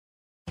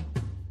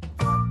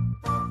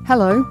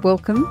Hello,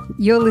 welcome.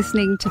 You're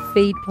listening to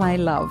Feed, Play,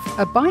 Love,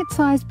 a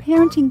bite-sized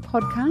parenting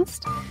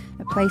podcast,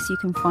 a place you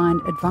can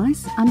find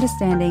advice,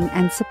 understanding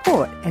and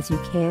support as you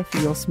care for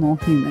your small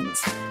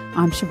humans.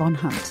 I'm Siobhan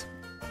Hunt.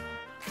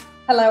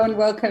 Hello and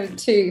welcome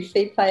to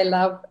Feed, Play,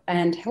 Love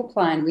and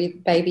Helpline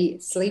with baby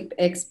sleep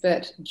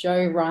expert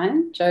Jo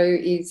Ryan. Jo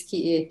is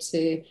here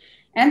to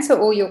answer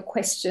all your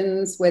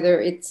questions,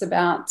 whether it's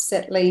about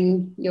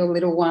settling your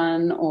little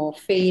one or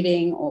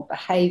feeding or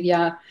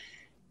behaviour.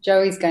 Jo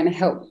is going to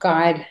help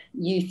guide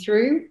you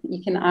through.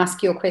 You can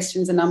ask your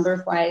questions a number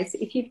of ways.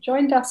 If you've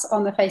joined us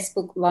on the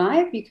Facebook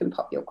Live, you can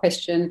pop your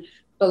question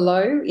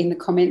below in the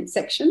comment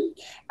section.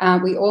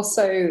 We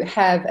also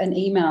have an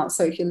email.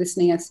 So if you're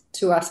listening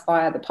to us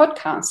via the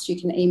podcast,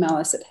 you can email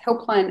us at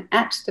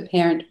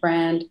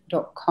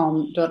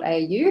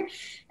helpline@theparentbrand.com.au.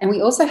 And we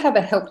also have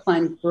a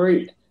helpline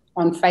group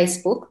on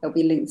Facebook. There'll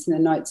be links in the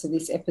notes of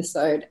this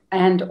episode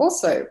and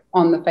also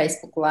on the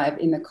Facebook Live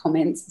in the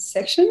comments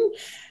section.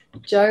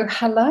 Jo,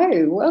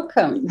 hello,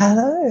 welcome.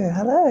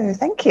 Hello,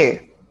 thank you.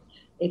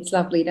 It's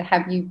lovely to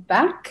have you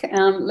back.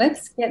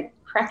 Let's get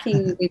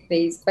cracking with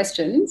these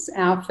questions.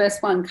 Our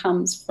first one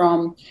comes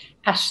from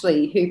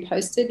Ashley, who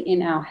posted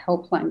in our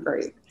helpline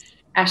group.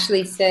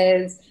 Ashley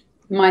says,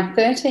 my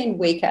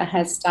 13-weeker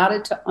has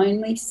started to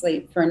only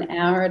sleep for an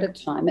hour at a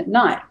time at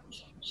night.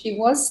 She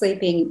was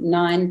sleeping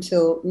 9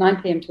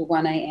 p.m. till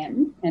 1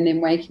 a.m. and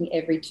then waking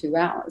every 2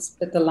 hours.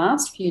 But the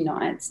last few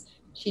nights,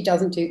 she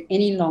doesn't do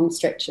any long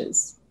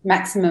stretches,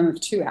 maximum of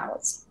 2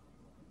 hours.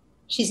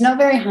 She's not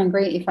very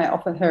hungry if I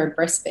offer her a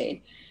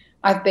breastfeed.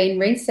 I've been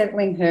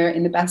resettling her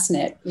in the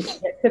bassinet, which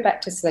gets her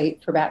back to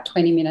sleep for about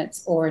 20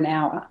 minutes or an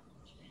hour.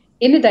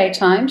 In the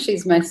daytime,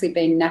 she's mostly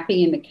been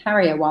napping in the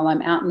carrier while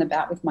I'm out and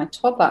about with my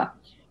toddler.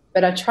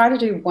 But I try to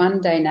do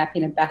one day nap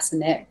in a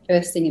bassinet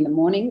first thing in the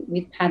morning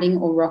with padding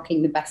or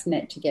rocking the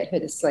bassinet to get her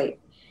to sleep.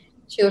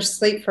 She'll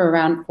sleep for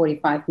around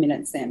 45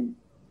 minutes then.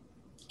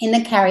 In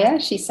the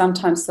carrier, she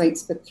sometimes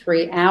sleeps for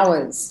 3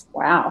 hours.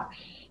 Wow.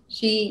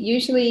 She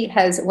usually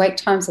has wake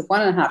times of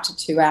 1.5 to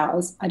 2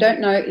 hours. I don't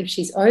know if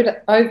she's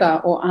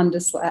over or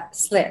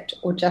underslept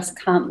or just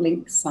can't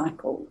link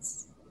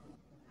cycles.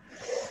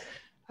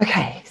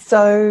 Okay,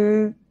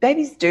 so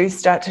babies do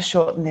start to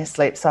shorten their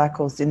sleep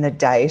cycles in the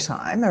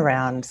daytime.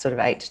 Around sort of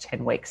 8 to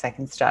 10 weeks, they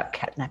can start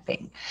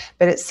catnapping.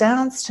 But it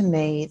sounds to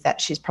me that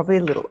she's probably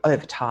a little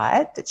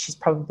overtired, that she's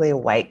probably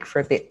awake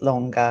for a bit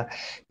longer,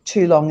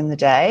 too long in the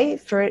day.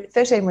 For a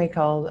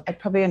 13-week-old, I'd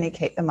probably only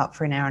keep them up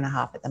for an hour and a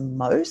half at the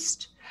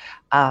most.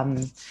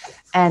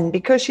 And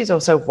because she's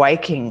also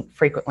waking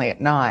frequently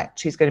at night,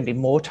 she's going to be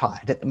more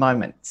tired at the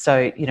moment.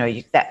 So,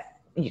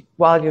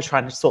 while you're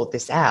trying to sort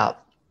this out,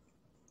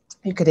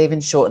 you could even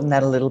shorten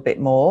that a little bit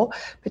more,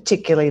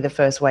 particularly the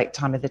first wake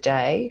time of the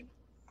day.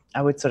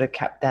 I would sort of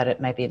cap that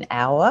at maybe an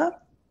hour,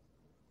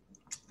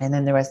 and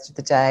then the rest of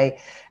the day,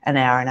 an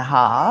hour and a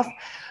half.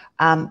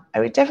 I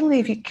would definitely,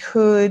 if you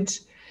could,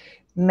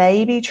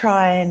 maybe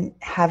try and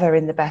have her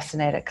in the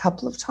bassinet a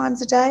couple of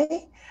times a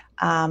day,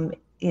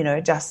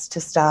 just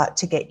to start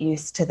to get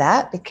used to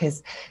that,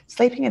 because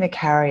sleeping in a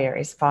carrier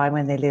is fine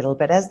when they're little,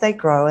 but as they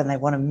grow and they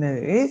want to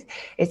move,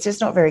 it's just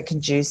not very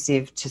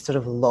conducive to sort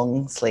of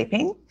long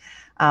sleeping,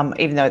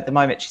 even though at the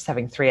moment she's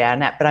having 3-hour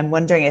nap. But I'm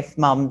wondering if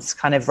mum's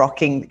kind of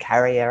rocking the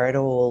carrier at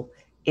all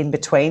in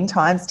between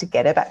times to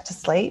get her back to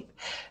sleep,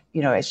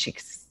 as she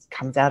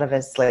comes out of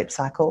her sleep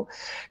cycle.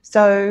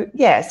 So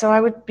I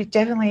would be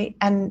definitely,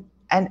 and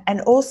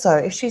also,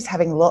 if she's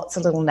having lots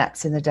of little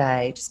naps in the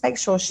day, just make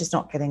sure she's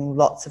not getting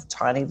lots of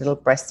tiny little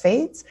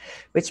breastfeeds,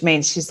 which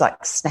means she's like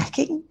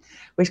snacking,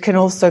 which can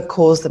also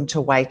cause them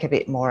to wake a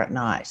bit more at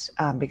night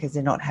because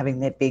they're not having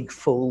their big,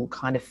 full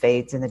kind of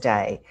feeds in the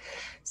day.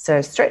 So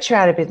stretch her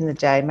out a bit in the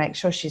day, make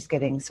sure she's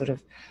getting sort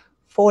of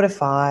 4 to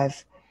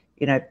 5,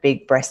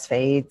 big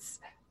breastfeeds,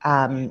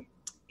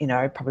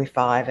 probably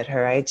 5 at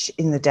her age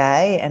in the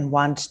day and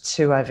 1 to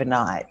 2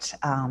 overnight.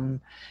 And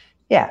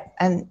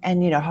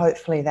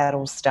hopefully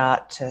that'll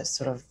start to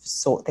sort of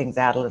sort things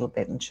out a little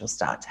bit and she'll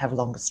start to have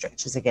longer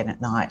stretches again at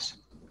night.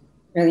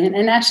 Brilliant.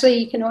 And Ashley,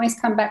 you can always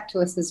come back to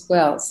us as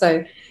well.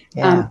 So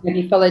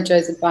maybe follow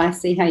Jo's advice,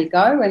 see how you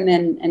go,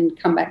 and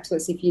come back to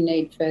us if you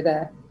need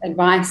further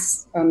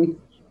advice on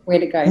where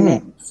to go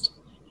next.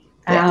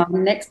 Yeah.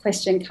 Next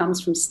question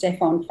comes from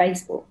Steph on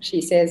Facebook.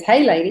 She says,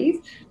 hey, ladies,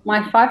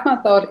 my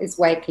 5-month-old is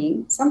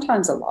waking,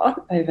 sometimes a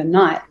lot,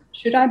 overnight.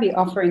 Should I be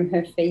offering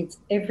her feeds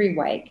every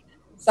wake?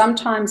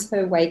 Sometimes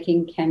her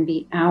waking can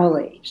be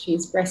hourly.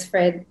 She's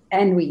breastfed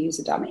and we use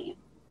a dummy.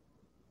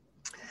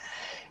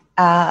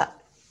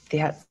 The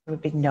answer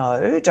would be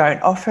no.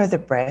 Don't offer the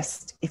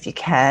breast if you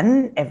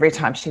can every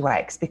time she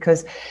wakes,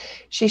 because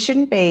she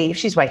shouldn't be, if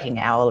she's waking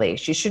hourly,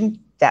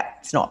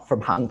 that's not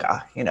from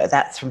hunger,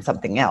 that's from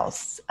something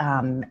else.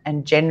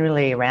 And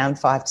generally around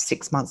 5 to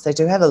 6 months, they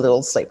do have a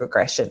little sleep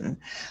regression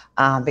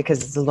because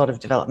there's a lot of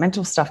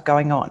developmental stuff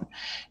going on.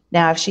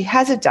 Now, if she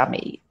has a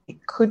dummy,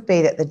 it could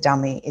be that the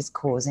dummy is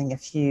causing a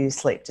few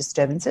sleep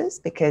disturbances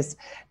because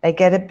they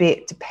get a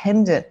bit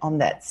dependent on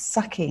that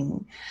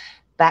sucking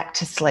back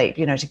to sleep,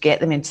 to get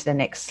them into the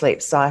next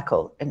sleep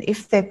cycle. And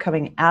if they're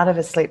coming out of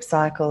a sleep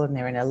cycle and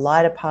they're in a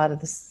lighter part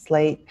of the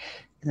sleep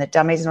and the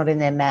dummy's not in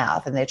their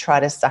mouth and they try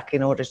to suck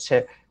in order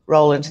to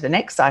roll into the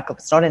next cycle,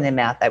 if it's not in their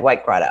mouth, they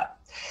wake right up.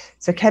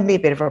 So it can be a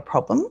bit of a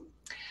problem.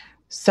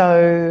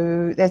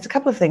 So there's a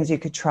couple of things you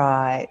could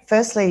try.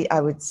 Firstly, I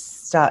would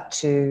start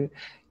to,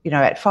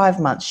 at 5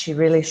 months, she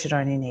really should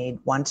only need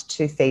 1 to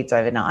 2 feeds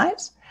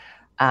overnight,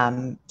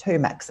 2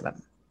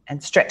 maximum,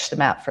 and stretch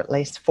them out for at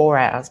least 4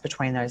 hours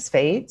between those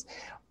feeds.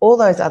 All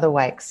those other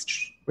wakes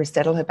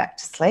resettle her back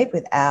to sleep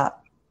without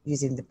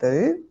using the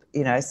boob,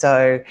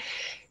 so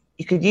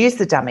you could use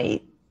the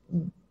dummy,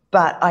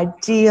 but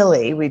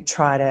ideally we'd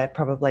try to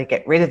probably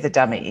get rid of the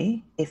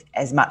dummy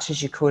as much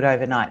as you could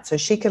overnight, so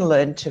she can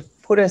learn to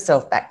put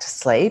herself back to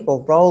sleep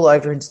or roll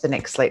over into the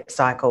next sleep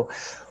cycle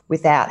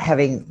without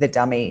having the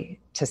dummy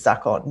to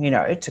suck on,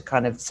 to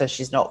kind of, so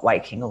she's not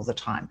waking all the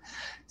time.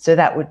 So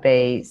that would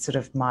be sort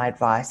of my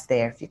advice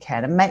there if you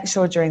can. And make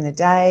sure during the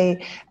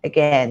day,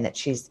 again, that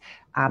she's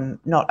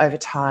not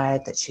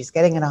overtired, that she's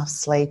getting enough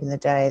sleep in the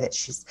day, that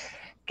she's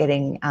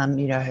getting,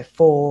 her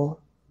 4,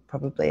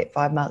 probably at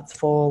 5 months,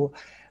 4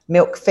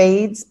 milk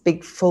feeds,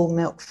 big full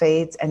milk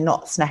feeds, and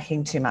not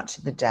snacking too much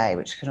of the day,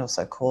 which can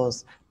also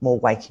cause more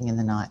waking in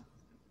the night.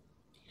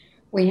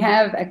 We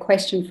have a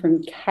question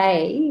from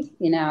Kay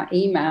in our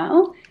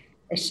email.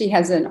 She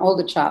has an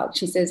older child.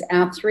 She says,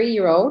 our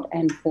 3-year-old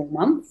and 4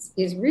 months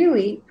is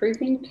really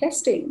proving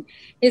testing.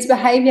 His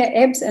behaviour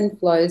ebbs and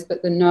flows,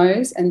 but the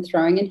nose and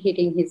throwing and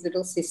hitting his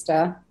little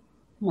sister,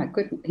 oh my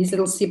goodness, his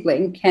little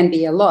sibling can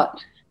be a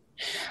lot.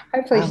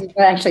 Hopefully she's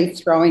not actually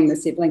throwing the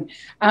sibling.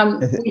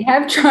 We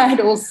have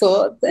tried all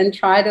sorts and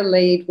try to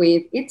lead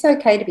with, it's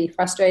okay to be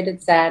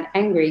frustrated, sad,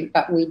 angry,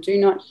 but we do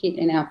not hit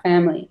in our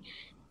family.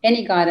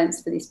 Any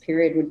guidance for this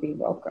period would be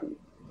welcome.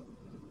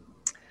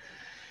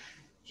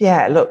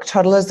 Yeah, look,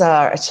 toddlers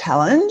are a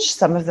challenge,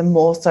 some of them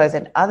more so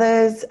than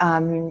others.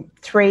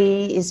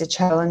 3 is a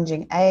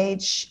challenging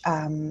age.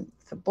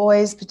 For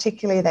boys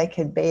particularly, they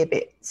can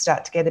be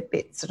start to get a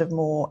bit sort of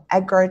more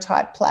aggro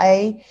type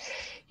play,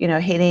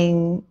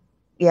 hitting,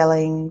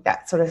 yelling,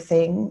 that sort of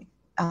thing.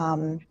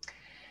 I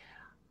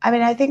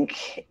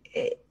think,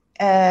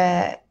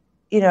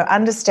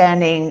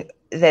 understanding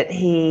that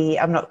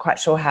I'm not quite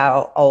sure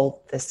how old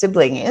the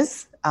sibling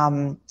is,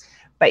 but,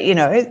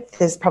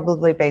 there's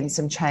probably been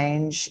some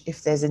change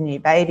if there's a new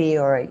baby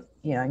or a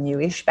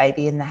newish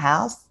baby in the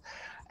house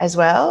as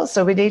well.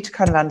 So we need to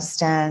kind of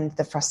understand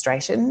the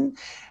frustration.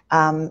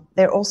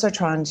 They're also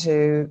trying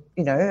to,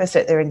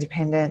 assert their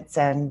independence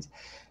and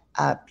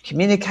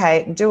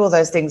communicate and do all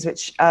those things,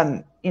 which,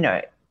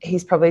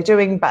 he's probably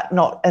doing, but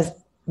not as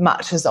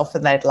much as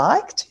often they'd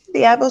like to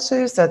be able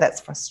to. So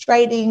that's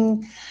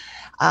frustrating,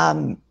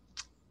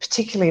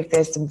 particularly if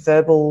there's some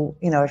verbal,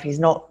 if he's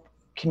not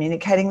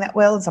communicating that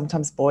well. And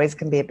sometimes boys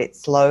can be a bit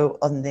slow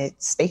on their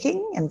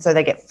speaking, and so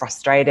they get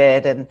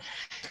frustrated and,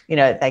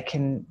 they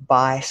can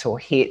bite or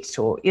hit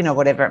or,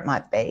 whatever it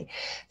might be.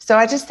 So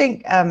I just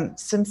think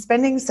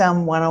spending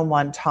some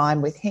one-on-one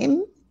time with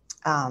him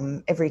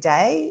every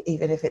day,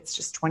 even if it's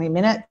just 20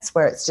 minutes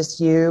where it's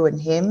just you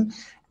and him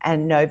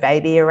and no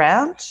baby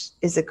around,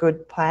 is a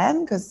good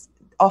plan, because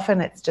often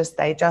it's just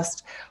they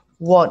just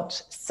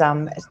want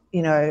some,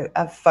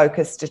 a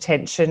focused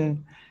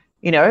attention,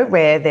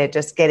 where they're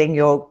just getting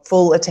your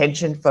full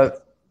attention for,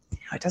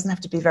 it doesn't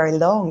have to be very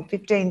long,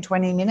 15,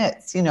 20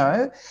 minutes,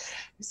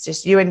 it's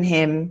just you and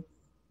him,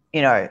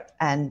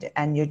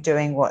 and you're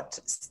doing what,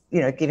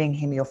 giving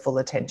him your full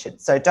attention.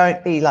 So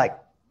don't be like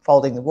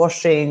folding the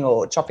washing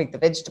or chopping the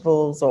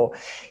vegetables or,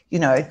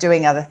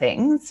 doing other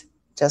things.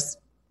 Just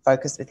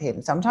focus with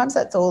him. Sometimes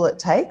that's all it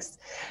takes,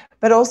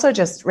 but also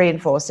just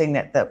reinforcing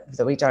that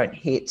we don't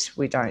hit,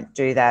 we don't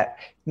do that,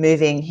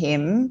 moving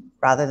him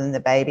rather than the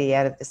baby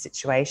out of the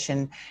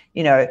situation,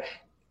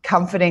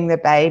 comforting the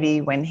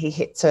baby when he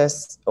hits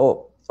us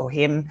or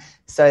him,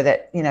 so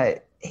that,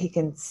 he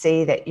can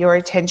see that your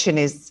attention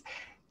is,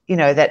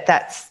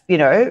 that's,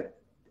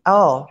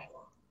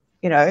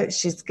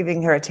 she's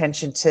giving her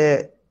attention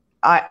to,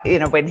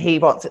 when he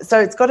wants it.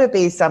 So it's got to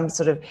be some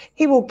sort of,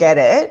 he will get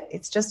it.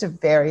 It's just a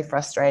very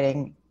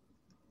frustrating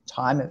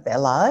time of their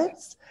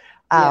lives.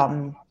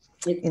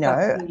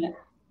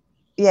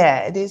 Yeah,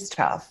 it is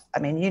tough. I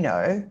mean,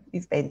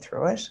 you've been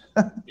through it.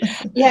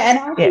 Yeah, and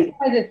I think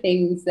one of the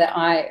things that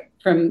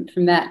from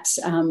that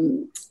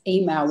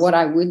email, what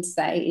I would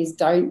say is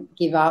don't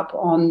give up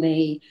on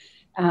the,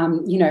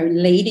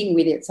 leading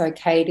with it's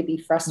okay to be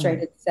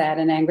frustrated, sad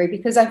and angry,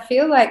 because I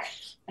feel like,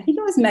 I think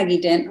it was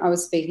Maggie Dent I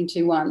was speaking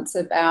to once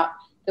about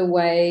the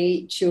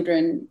way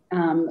children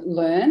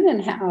learn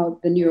and how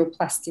the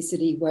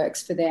neuroplasticity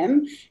works for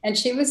them. And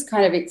she was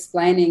kind of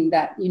explaining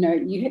that,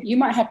 you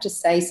might have to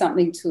say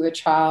something to a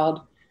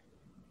child,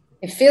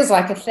 it feels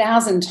like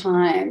 1,000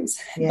 times,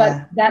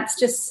 but that's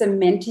just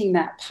cementing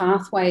that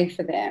pathway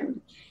for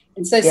them.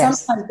 And so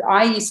sometimes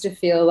I used to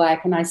feel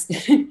like, and I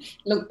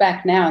look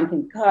back now and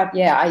think, God,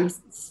 I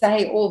used to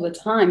say all the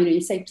time, you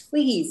say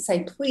please,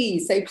 say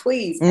please, say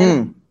please.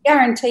 And I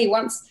guarantee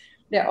once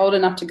they're old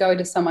enough to go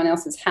to someone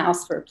else's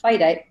house for a play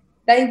date,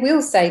 they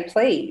will say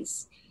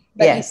please.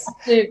 But Yes,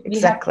 you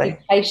have to be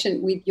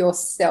patient with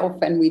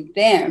yourself and with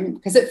them,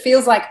 because it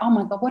feels like, oh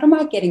my God, what am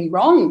I getting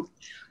wrong?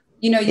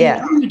 You know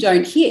you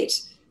don't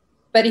hit.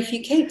 But if you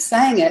keep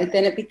saying it,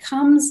 then it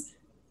becomes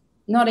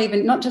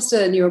not just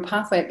a neural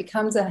pathway, it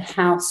becomes a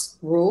house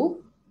rule.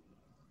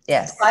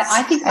 Yes.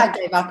 I think I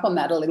gave up on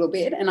that a little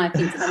bit, and I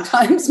think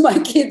sometimes my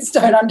kids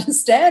don't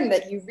understand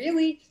that you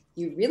really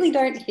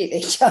don't hit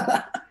each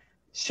other.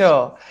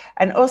 Sure.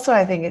 And also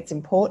I think it's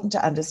important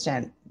to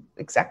understand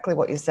exactly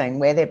what you're saying,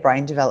 where their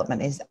brain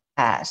development is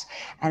at.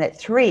 And at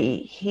 3,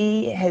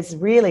 he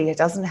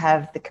doesn't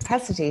have the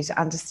capacity to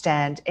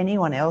understand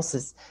anyone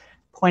else's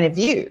point of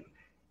view.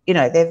 You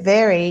know, they're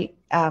very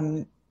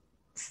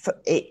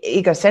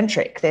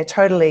egocentric. They're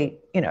totally,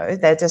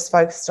 they're just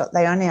focused on,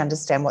 they only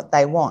understand what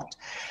they want.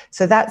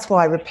 So that's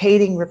why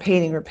repeating, it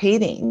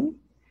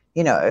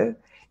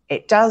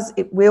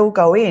will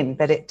go in,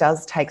 but it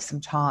does take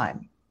some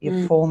time.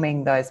 You're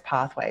forming those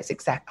pathways,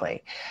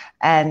 exactly.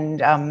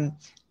 And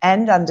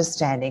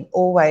understanding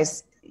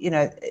always,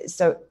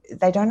 so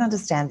they don't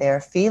understand their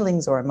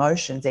feelings or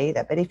emotions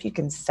either. But if you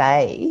can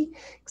say,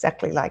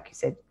 exactly like you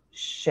said,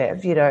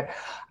 Chev,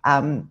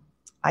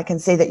 I can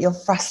see that you're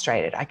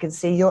frustrated. I can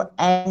see you're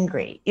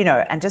angry,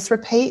 and just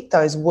repeat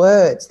those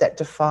words that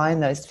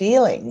define those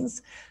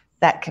feelings.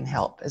 That can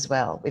help as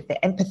well with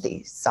the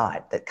empathy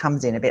side that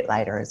comes in a bit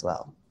later as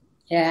well.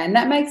 Yeah, and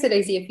that makes it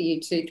easier for you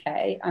too,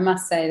 Kay. I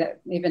must say that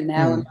even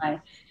now when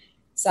my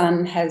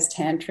son has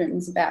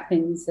tantrums about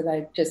things that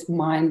are just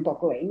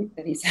mind-boggling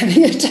that he's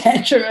having a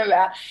tantrum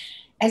about,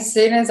 as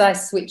soon as I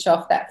switch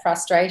off that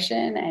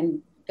frustration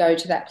and go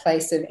to that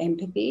place of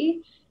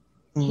empathy,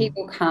 he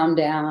will calm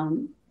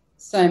down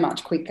so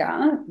much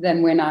quicker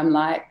than when I'm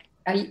like,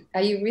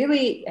 are you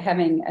really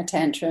having a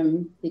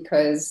tantrum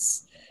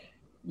because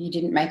you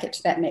didn't make it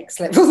to that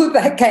next level of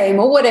that game,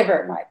 or whatever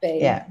it might be?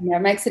 Yeah.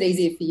 It makes it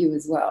easier for you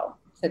as well.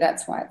 So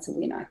that's why it's a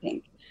win, I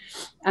think.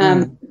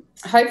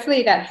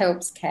 Hopefully that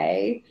helps,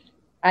 Kay.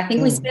 I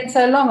think we spent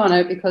so long on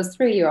it because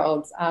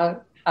 3-year-olds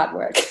are hard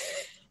work.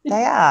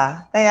 They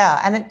are.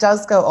 And it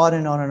does go on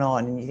and on and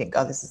on. And you think,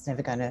 oh, this is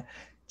never going to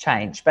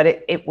change. But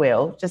it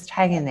will. Just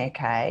hang in there,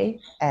 Kay.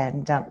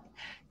 And,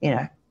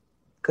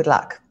 good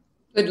luck.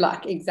 Good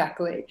luck,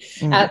 exactly.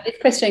 This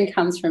question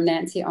comes from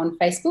Nancy on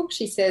Facebook.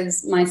 She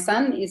says, my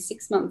son is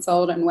 6 months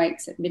old and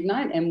wakes at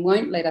midnight and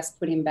won't let us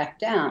put him back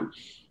down.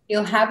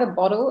 He'll have a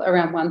bottle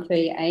around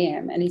 1:30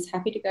 a.m. and he's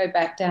happy to go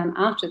back down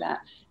after that,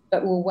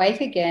 but will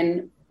wake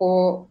again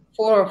for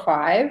 4 or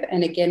 5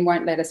 and again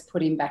won't let us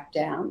put him back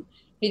down.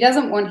 He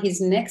doesn't want his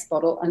next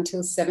bottle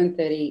until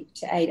 7:30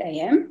 to 8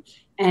 a.m.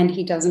 and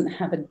he doesn't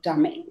have a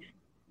dummy.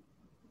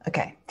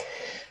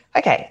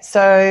 Okay,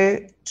 so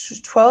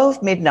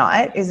 12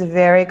 midnight is a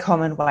very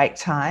common wake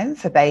time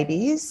for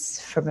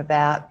babies from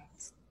about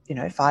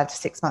 5 to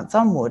 6 months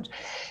onward,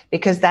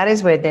 because that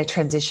is where they're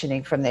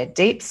transitioning from their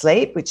deep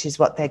sleep, which is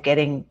what they're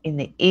getting in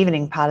the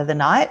evening part of the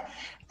night,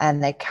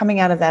 and they're coming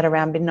out of that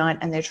around midnight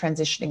and they're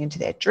transitioning into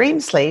their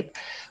dream sleep,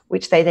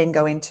 which they then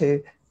go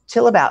into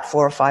till about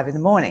 4 or 5 in the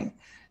morning.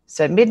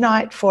 So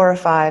midnight, 4 or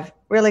 5,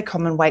 really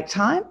common wake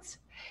times.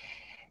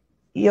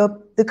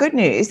 The good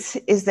news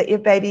is that your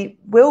baby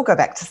will go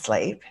back to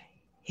sleep.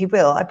 He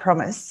will, I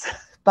promise.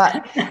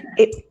 But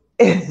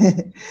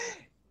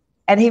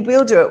and he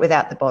will do it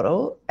without the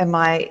bottle. And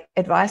my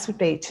advice would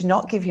be to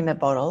not give him a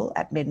bottle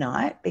at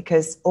midnight,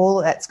 because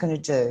all that's going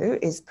to do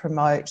is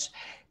promote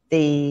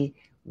the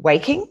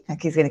waking.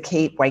 Like, he's going to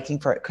keep waking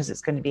for it because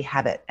it's going to be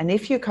habit. And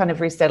if you're kind of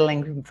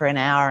resettling him for an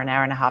hour and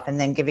a half and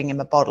then giving him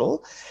a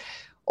bottle,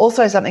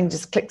 also something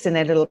just clicks in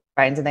their little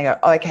brains and they go,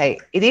 oh, okay,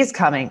 it is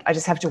coming. I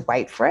just have to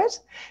wait for it.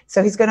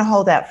 So he's going to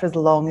hold out for as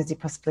long as he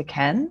possibly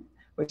can,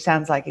 which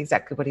sounds like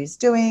exactly what he's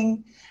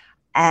doing.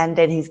 And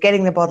then he's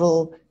getting the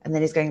bottle and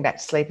then he's going back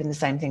to sleep, and the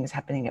same thing is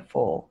happening at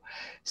 4.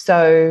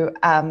 So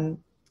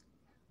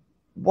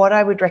what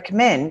I would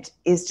recommend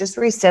is just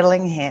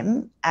resettling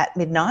him at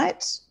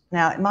midnight.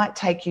 Now, it might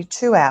take you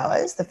 2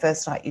 hours the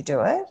first night you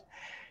do it,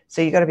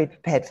 so you've got to be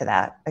prepared for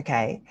that,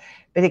 okay?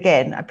 But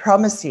again, I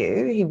promise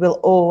you, he will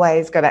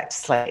always go back to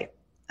sleep,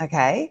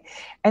 okay?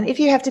 And if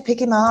you have to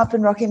pick him up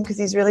and rock him because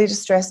he's really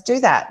distressed,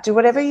 do that. Do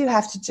whatever you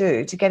have to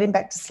do to get him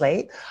back to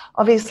sleep.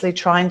 Obviously,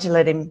 trying to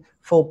let him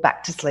fall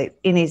back to sleep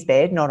in his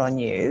bed, not on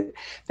you,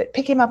 but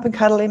pick him up and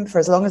cuddle him for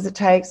as long as it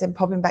takes and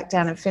pop him back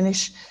down and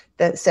finish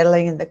the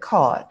settling in the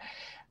cot.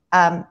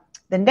 The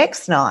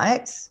next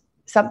night,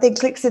 something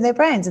clicks in their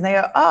brains and they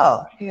go,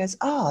 oh, he goes,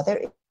 oh,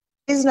 there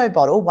is no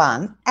bottle,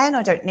 one, and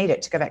I don't need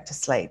it to go back to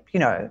sleep.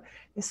 They're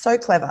so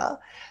clever.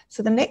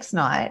 So the next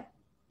night,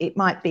 it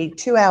might be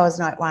 2 hours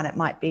night 1, it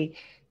might be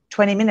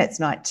 20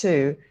 minutes night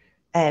 2,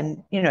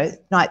 and,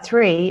 night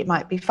 3, it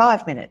might be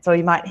 5 minutes, or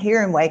you might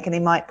hear him wake and he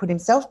might put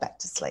himself back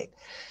to sleep.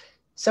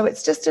 So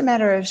it's just a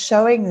matter of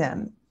showing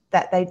them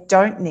that they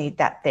don't need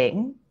that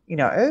thing,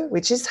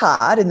 which is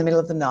hard in the middle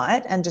of the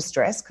night and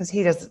distress, because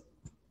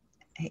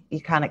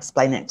you can't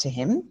explain it to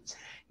him,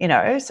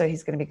 so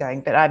he's going to be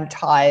going, but I'm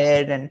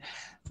tired and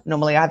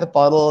normally I have a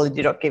bottle and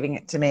you're not giving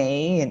it to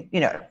me, and,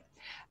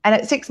 And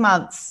at 6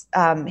 months,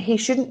 he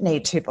shouldn't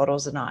need 2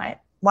 bottles a night.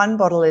 1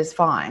 bottle is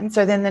fine.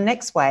 So then the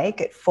next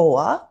week at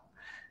 4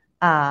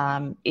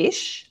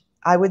 ish,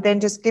 I would then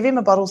just give him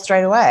a bottle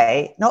straight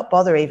away, not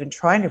bother even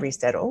trying to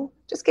resettle,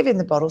 just give him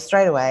the bottle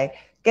straight away,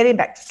 get him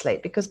back to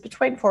sleep, because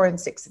between 4 and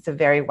 6, it's a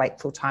very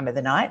wakeful time of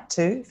the night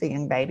too for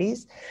young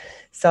babies.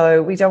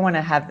 So we don't want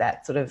to have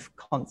that sort of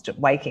constant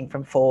waking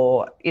from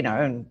 4,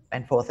 and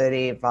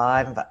 4:30 and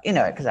 5,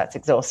 because that's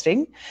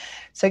exhausting.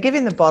 So give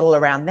him the bottle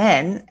around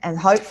then, and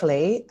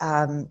hopefully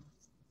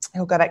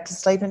he'll go back to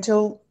sleep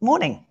until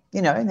morning,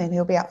 and then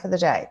he'll be up for the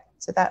day.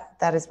 So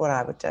that is what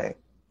I would do.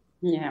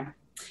 Yeah.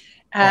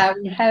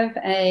 We have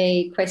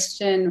a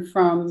question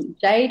from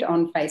Jade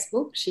on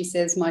Facebook. She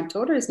says, my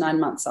daughter is 9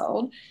 months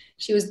old.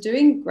 She was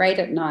doing great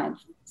at night,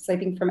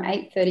 sleeping from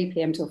 8:30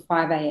 p.m. till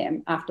 5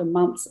 a.m. after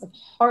months of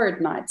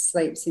horrid night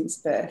sleep since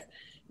birth.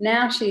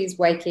 Now she's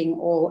waking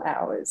all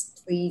hours.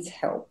 Please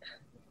help.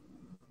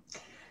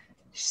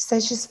 She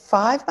says she's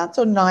 5 months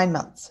or 9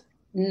 months?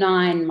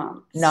 9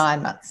 months.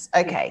 9 months.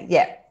 Okay,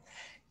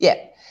 yeah.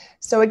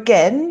 So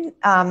again,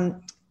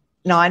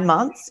 9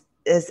 months,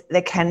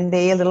 there can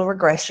be a little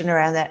regression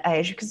around that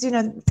age because,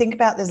 think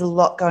about there's a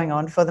lot going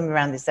on for them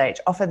around this age.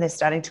 Often they're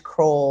starting to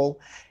crawl,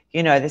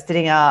 they're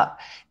sitting up,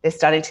 they're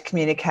starting to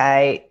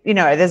communicate,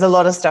 there's a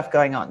lot of stuff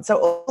going on. So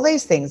all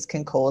these things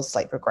can cause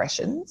sleep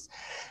regressions.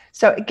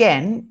 So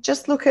again,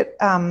 just look at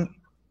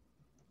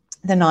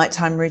the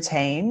nighttime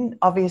routine.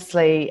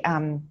 Obviously,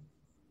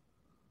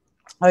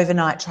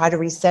 overnight, try to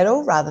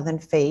resettle rather than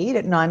feed.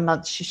 At 9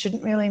 months, she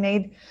shouldn't really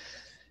need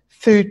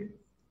food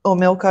or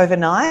milk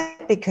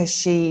overnight because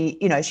she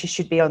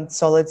should be on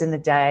solids in the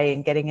day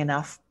and getting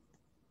enough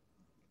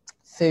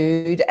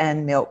food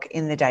and milk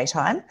in the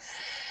daytime.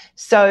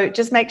 So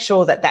just make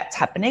sure that that's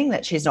happening,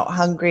 that she's not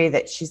hungry,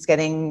 that she's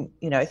getting,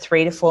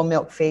 3 to 4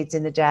 milk feeds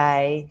in the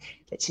day,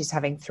 that she's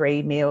having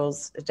 3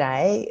 meals a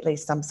day, at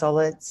least some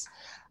solids,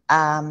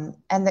 and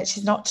that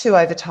she's not too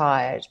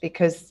overtired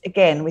because,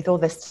 again, with all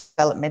this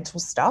developmental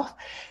stuff,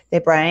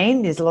 their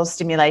brain, there's a lot of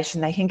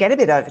stimulation, they can get a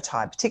bit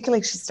overtired,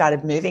 particularly if she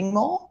started moving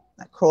more,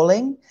 like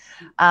crawling.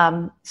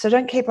 So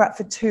don't keep her up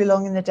for too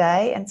long in the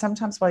day. And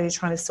sometimes while you're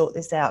trying to sort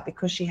this out,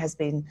 because she has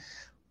been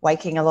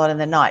waking a lot in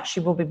the night, she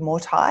will be more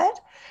tired.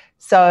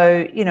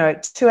 So,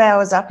 2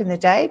 hours up in the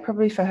day,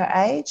 probably for her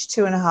age,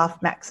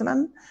 2.5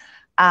 maximum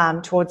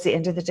towards the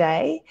end of the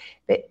day.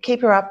 But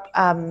keep her up,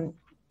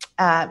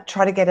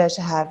 try to get her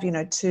to have,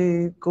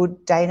 2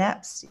 good day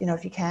naps,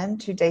 if you can,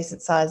 2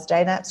 decent-sized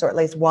day naps, or at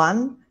least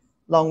 1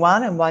 long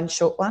one and 1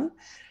 short one.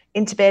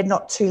 Into bed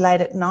not too late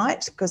at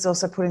night, because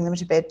also putting them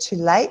to bed too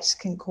late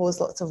can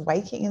cause lots of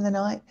waking in the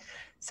night.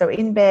 So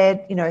in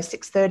bed,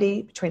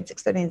 6:30, between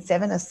 6:30 and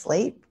 7,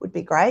 asleep would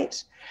be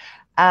great.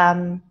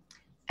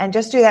 And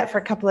just do that for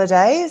a couple of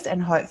days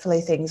and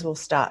hopefully things will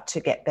start to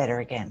get better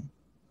again.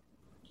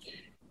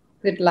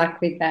 Good luck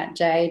with that,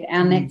 Jade.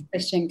 Our next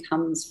question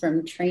comes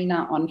from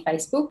Trina on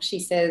Facebook. She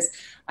says,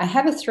 I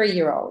have a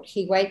 3-year-old.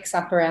 He wakes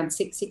up around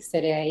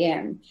 6:30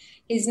 a.m.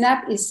 His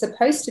nap is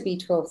supposed to be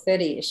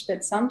 12:30ish,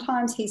 but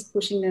sometimes he's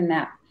pushing the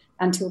nap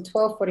until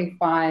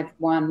 12:45,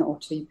 1 or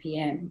 2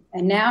 p.m.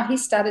 And now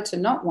he's started to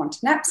not want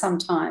to nap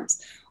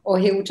sometimes, or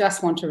he will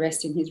just want to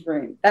rest in his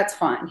room. That's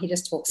fine. He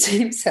just talks to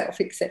himself,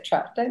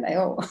 etc. Don't they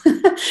all?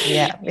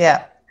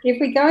 Yeah. If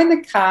we go in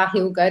the car,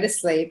 he will go to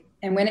sleep.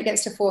 And when it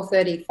gets to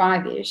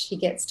 4:35-ish, he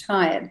gets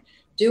tired.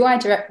 Do I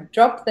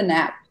drop the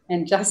nap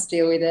and just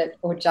deal with it,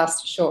 or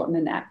just shorten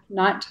the nap?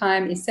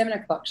 Nighttime is 7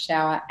 o'clock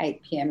shower,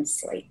 8 p.m.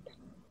 sleep.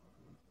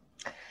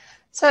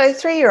 So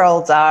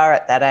 3-year-olds are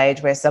at that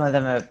age where some of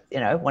them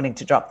are, wanting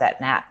to drop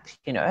that nap,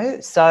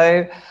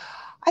 So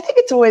I think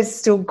it's always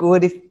still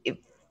good if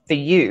for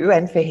you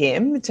and for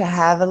him to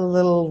have a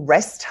little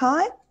rest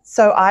time.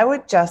 So I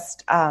would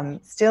just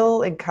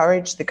still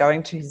encourage the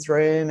going to his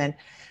room and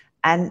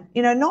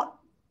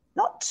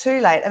not too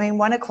late. I mean,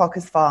 1 o'clock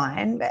is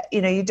fine, but,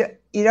 you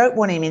don't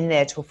want him in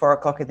there till 4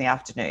 o'clock in the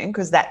afternoon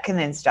because that can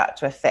then start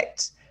to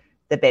affect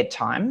the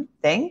bedtime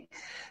thing.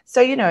 So,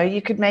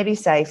 you could maybe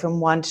say from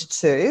 1 to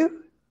 2,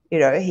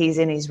 he's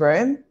in his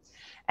room.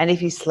 And if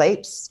he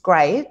sleeps,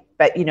 great.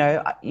 But,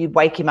 you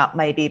wake him up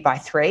maybe by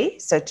 3,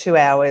 so 2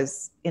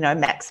 hours,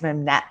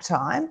 maximum nap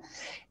time.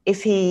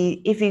 If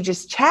he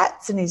just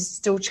chats and he's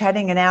still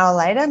chatting an hour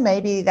later,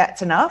 maybe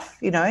that's enough,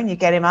 and you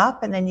get him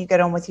up and then you get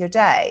on with your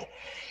day.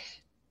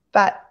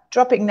 But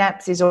dropping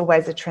naps is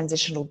always a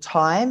transitional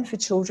time for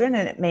children,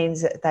 and it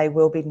means that they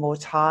will be more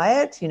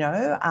tired,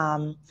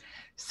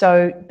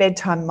 So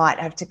bedtime might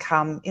have to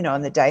come,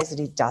 on the days that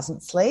he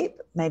doesn't sleep,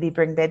 maybe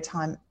bring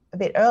bedtime a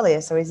bit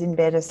earlier so he's in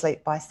bed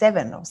asleep by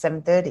 7 or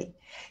 7:30,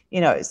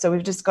 So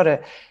we've just got to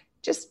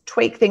just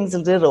tweak things a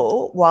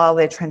little while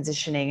they're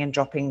transitioning and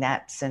dropping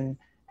naps and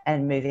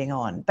moving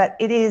on. But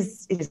it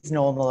is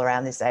normal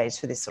around this age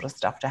for this sort of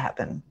stuff to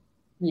happen.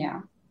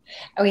 Yeah.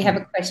 We have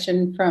a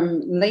question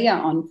from Leah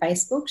on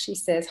Facebook. She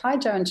says, hi,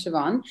 Jo and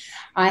Siobhan.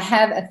 I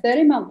have a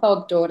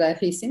 30-month-old daughter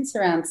who since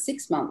around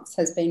 6 months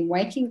has been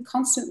waking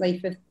constantly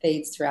for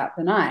feeds throughout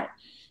the night.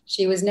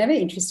 She was never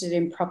interested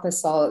in proper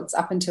solids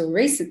up until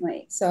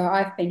recently. So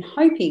I've been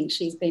hoping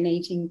she's been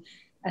eating,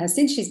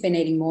 since she's been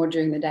eating more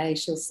during the day,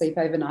 she'll sleep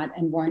overnight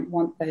and won't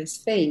want those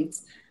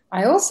feeds.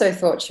 I also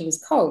thought she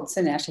was cold,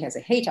 so now she has a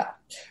heater.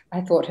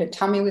 I thought her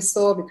tummy was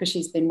sore because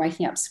she's been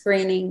waking up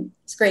screaming.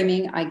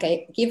 I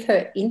give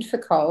her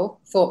Infocol,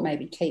 thought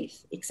maybe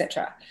teeth,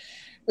 etc.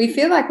 We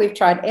feel like we've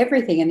tried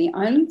everything and the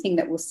only thing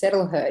that will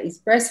settle her is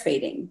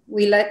breastfeeding.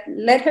 We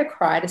let her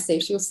cry to see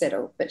if she'll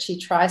settle, but she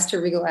tries to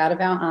wriggle out of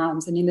our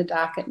arms, and in the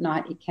dark at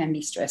night it can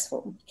be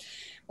stressful.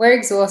 We're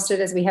exhausted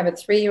as we have a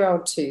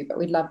 3-year-old too, but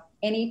we'd love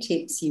any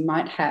tips you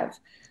might have.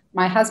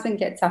 My husband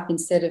gets up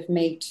instead of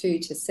me too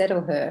to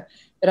settle her,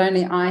 but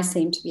only I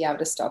seem to be able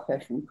to stop her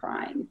from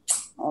crying.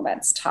 Oh,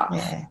 that's tough.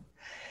 Yeah.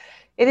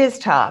 It is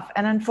tough.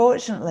 And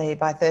unfortunately,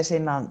 by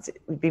 13 months,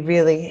 it would be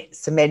really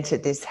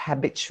cemented this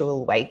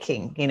habitual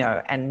waking,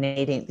 and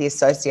needing the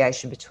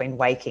association between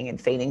waking and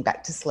feeding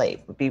back to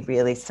sleep would be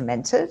really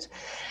cemented.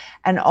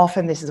 And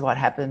often this is what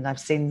happens. I've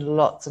seen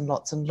lots and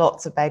lots and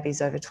lots of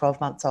babies over 12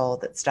 months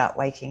old that start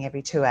waking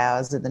every 2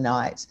 hours of the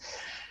night.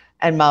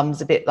 And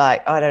mum's a bit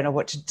like, I don't know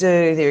what to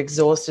do. They're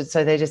exhausted.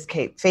 So they just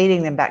keep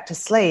feeding them back to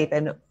sleep.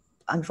 And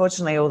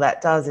unfortunately, all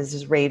that does is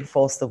just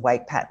reinforce the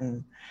wake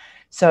pattern.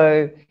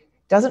 So it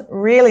doesn't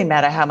really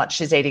matter how much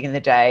she's eating in the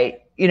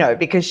day,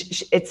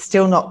 because it's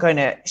still not going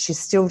to, she's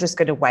still just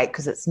going to wake,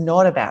 because it's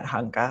not about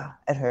hunger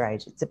at her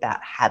age. It's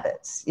about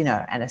habits,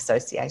 and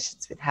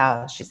associations with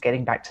how she's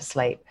getting back to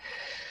sleep.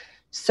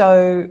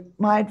 So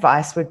my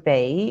advice would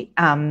be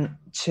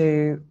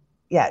to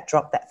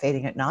drop that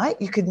feeding at night.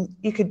 You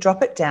could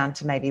drop it down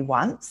to maybe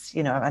once,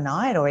 a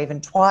night, or even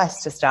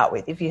twice to start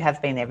with if you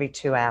have been every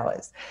 2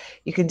 hours.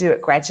 You can do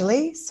it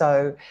gradually.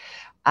 So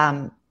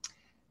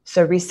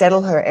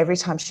resettle her every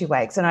time she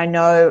wakes. And I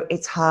know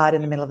it's hard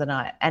in the middle of the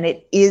night and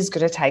it is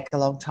going to take a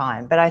long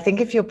time, but I think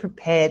if you're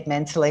prepared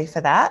mentally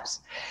for that,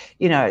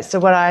 so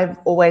what I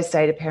always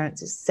say to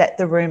parents is set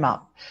the room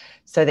up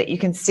so that you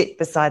can sit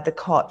beside the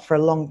cot for a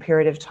long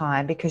period of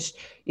time, because,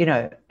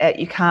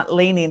 you can't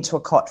lean into a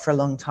cot for a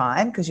long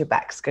time because your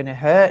back's going to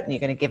hurt and you're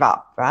going to give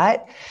up,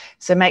 right?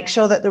 So make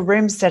sure that the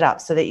room's set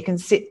up so that you can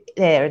sit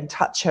there and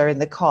touch her in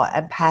the cot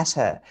and pat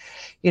her,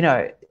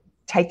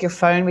 take your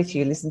phone with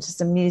you, listen to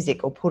some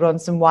music, or put on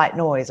some white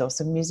noise or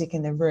some music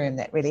in the room.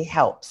 That really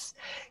helps.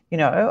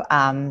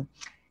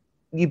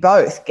 You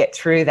both get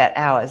through that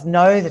hours.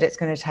 Know that it's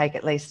going to take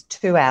at least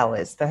 2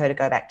 hours for her to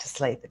go back to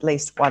sleep, at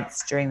least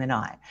once during the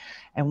night.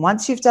 And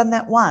once you've done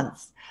that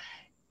once,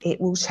 it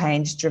will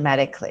change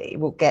dramatically. It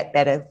will get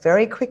better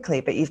very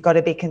quickly, but you've got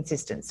to be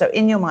consistent. So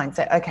in your mind,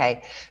 say,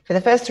 okay, for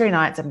the first 3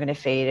 nights, I'm going to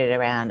feed at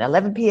around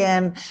 11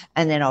 p.m.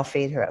 and then I'll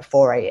feed her at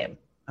 4 a.m.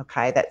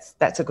 Okay,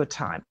 that's a good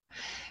time.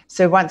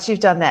 So once you've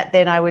done that,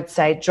 then I would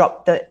say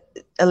drop the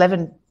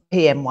 11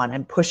 p.m. one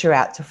and push her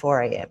out to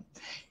 4 a.m.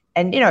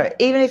 And,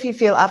 even if you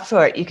feel up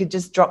for it, you could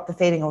just drop the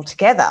feeding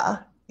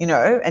altogether,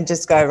 and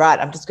just go, right,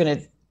 I'm just going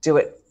to do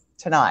it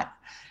tonight.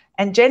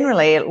 And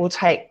generally it will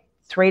take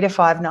 3 to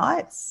 5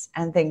 nights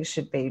and things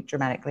should be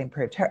dramatically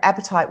improved. Her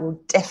appetite will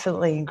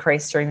definitely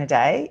increase during the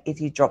day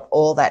if you drop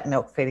all that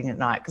milk feeding at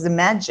night. Because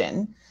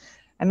imagine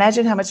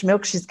how much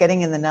milk she's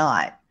getting in the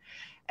night.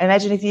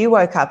 Imagine if you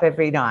woke up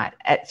every night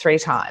at 3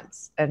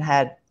 times and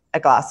had a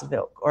glass of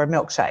milk or a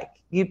milkshake.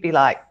 You'd be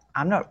like,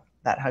 I'm not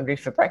that hungry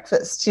for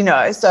breakfast,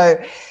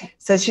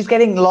 So she's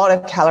getting a lot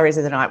of calories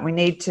in the night. We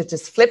need to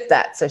just flip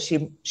that so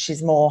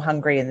she's more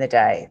hungry in the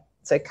day.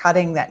 So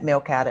cutting that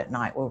milk out at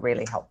night will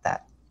really help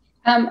that.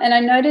 And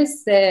I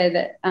noticed there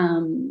that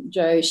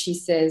Jo, she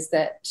says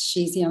that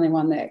she's the only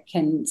one that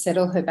can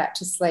settle her back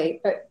to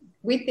sleep. But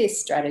with this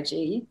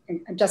strategy,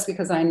 just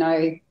because I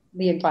know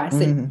the advice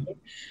that you give,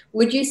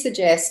 would you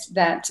suggest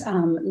that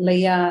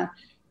Leah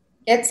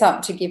gets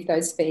up to give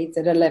those feeds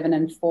at 11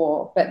 and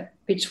 4, but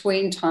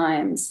between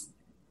times,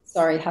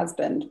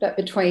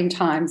 between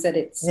times that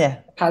it's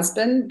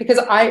husband? Because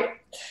I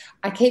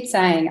keep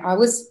saying I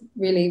was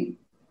really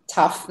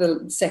tough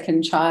the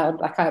second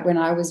child. When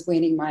I was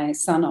weaning my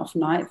son off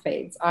night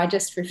feeds, I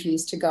just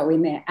refused to go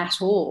in there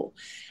at all.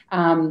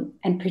 And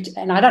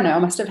I don't know, I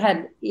must have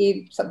had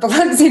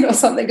earplugs in or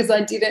something, because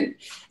I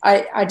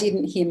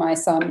didn't hear my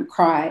son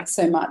cry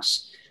so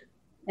much.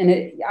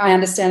 And I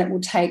understand it will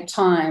take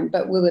time,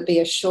 but will it be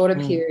a shorter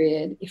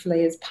period if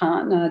Leah's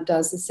partner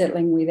does the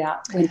settling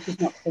when she's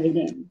not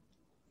feeding?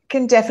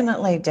 Can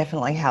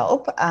definitely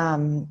help.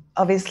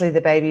 Obviously,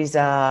 the babies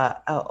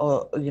are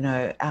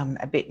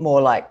a bit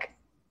more like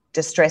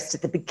distressed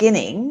at the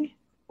beginning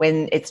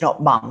when it's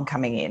not mum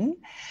coming in.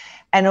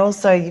 And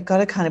also you've got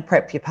to kind of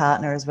prep your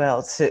partner as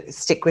well to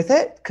stick with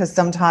it, because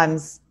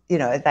sometimes,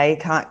 they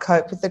can't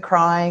cope with the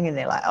crying and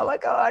they're like, oh, my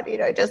God,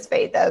 just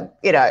feed them,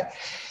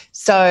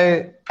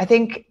 So I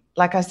think,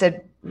 like I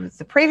said,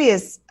 the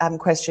previous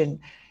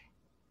question,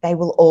 they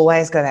will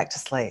always go back to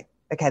sleep.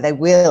 Okay, they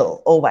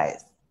will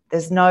always.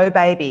 There's no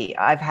baby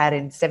I've had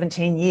in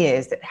 17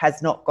 years that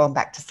has not gone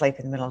back to sleep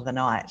in the middle of the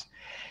night.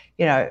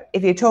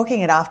 if you're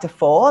talking it after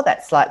 4,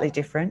 that's slightly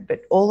different,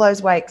 but all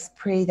those wakes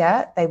pre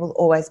that, they will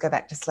always go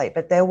back to sleep.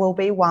 But there will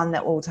be one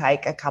that will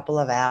take a couple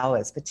of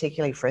hours,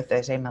 particularly for a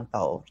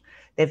 13-month-old.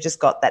 They've just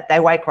got that. They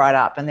wake right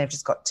up and they've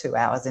just got 2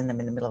 hours in them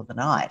in the middle of the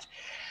night.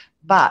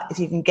 But if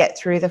you can get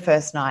through the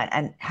first night,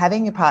 and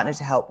having your partner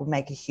to help will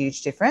make a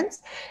huge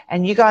difference.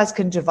 And you guys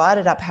can divide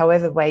it up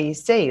however way you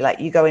see. Like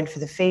you go in for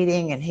the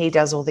feeding and he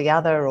does all the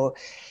other, or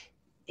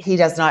he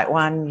does night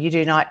 1, you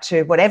do night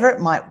 2,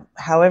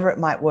 however it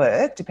might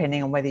work,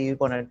 depending on whether you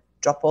want to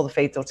drop all the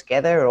feeds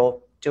altogether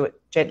or do it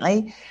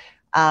gently.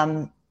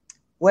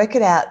 Work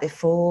it out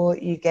before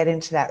you get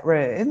into that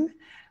room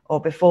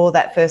or before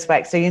that first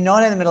wake. So you're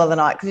not in the middle of the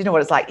night, because you know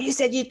what it's like. You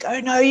said you'd go.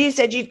 No, you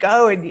said you'd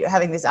go. And you're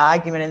having this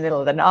argument in the middle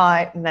of the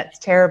night, and that's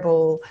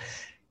terrible,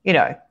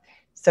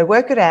 So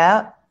work it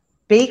out.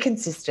 Be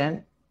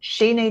consistent.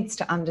 She needs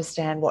to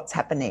understand what's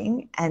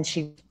happening, and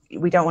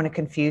we don't want to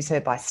confuse her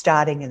by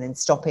starting and then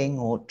stopping,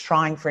 or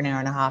trying for an hour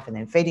and a half and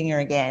then feeding her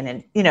again,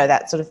 and,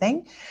 that sort of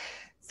thing.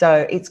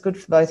 So it's good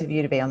for both of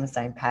you to be on the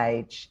same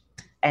page.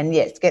 And,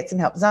 yes, get some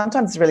help.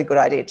 Sometimes it's a really good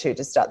idea, too,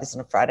 to start this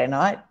on a Friday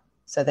night,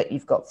 so that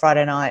you've got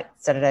Friday night,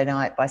 Saturday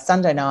night. By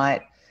Sunday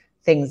night,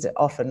 things are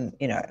often,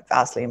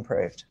 vastly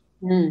improved.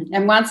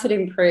 And once it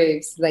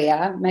improves,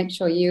 Leah, make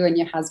sure you and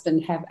your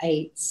husband have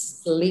a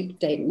sleep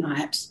date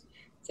night.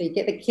 So you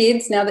get the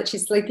kids, now that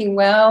she's sleeping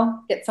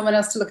well, get someone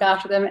else to look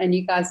after them, and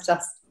you guys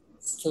just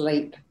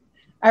sleep.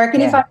 I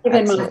reckon if I'd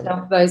given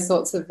myself those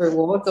sorts of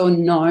rewards, or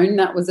known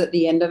that was at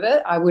the end of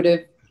it, I would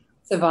have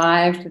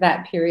survived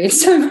that period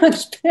so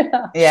much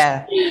better.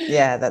 Yeah,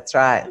 that's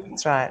right.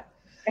 That's right.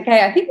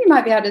 Okay, I think we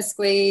might be able to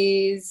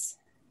squeeze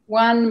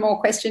one more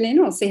question in.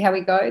 We'll see how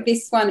we go.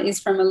 This one is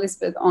from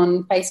Elizabeth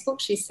on Facebook.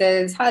 She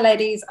says, "Hi,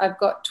 ladies. I've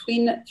got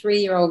twin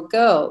 3-year-old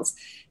girls.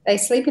 They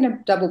sleep in a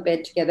double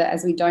bed together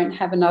as we don't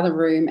have another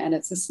room, and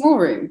it's a small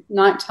room.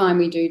 Nighttime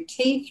we do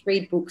teeth,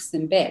 read books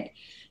and bed.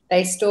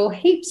 They store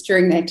heaps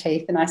during their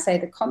teeth, and I say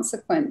the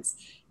consequence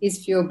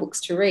is fewer books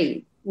to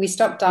read. We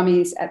stopped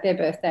dummies at their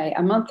birthday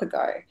a month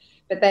ago,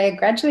 but they are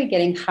gradually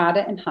getting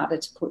harder and harder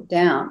to put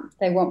down.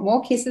 They want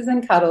more kisses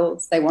and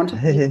cuddles. They want to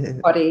be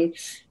body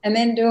and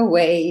then do a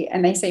wee,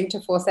 and they seem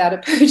to force out a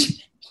poo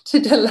to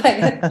delay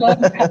it.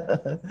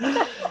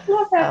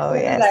 Oh,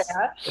 yes,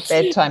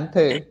 bedtime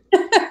poo.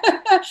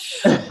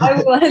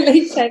 I will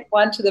only take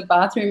one to the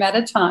bathroom at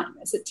a time,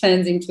 as it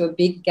turns into a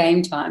big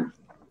game time.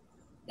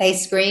 They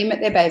scream at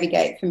their baby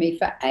gate for me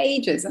for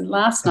ages, and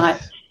last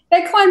night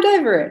they climbed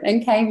over it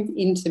and came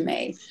into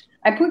me.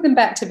 I put them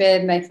back to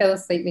bed and they fell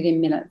asleep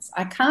within minutes.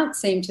 I can't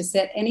seem to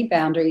set any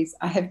boundaries.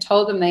 I have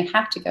told them they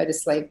have to go to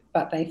sleep,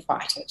 but they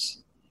fight it."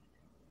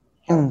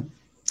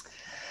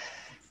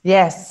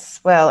 Yes.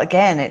 Well,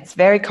 again, it's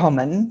very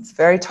common. It's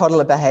very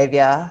toddler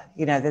behaviour.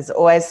 There's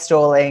always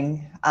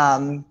stalling.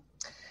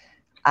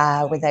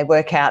 When they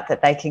work out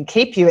that they can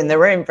keep you in the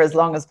room for as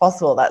long as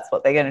possible, that's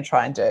what they're going to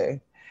try and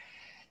do.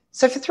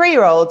 So for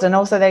 3-year-olds, and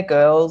also they're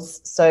girls,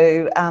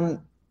 so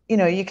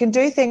you can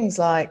do things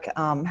like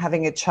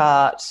having a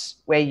chart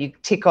where you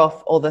tick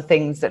off all the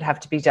things that have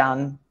to be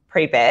done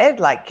pre-bed,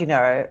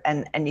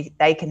 and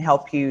they can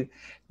help you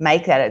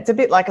make that. It's a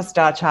bit like a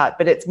star chart,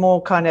 but it's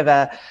more kind of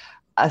a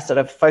sort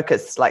of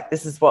focus, like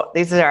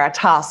these are our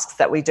tasks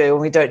that we do and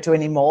we don't do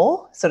any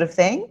more sort of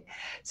thing.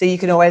 So you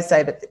can always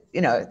say, but,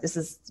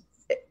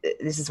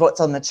 this is what's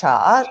on the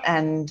chart.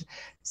 And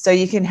so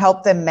you can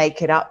help them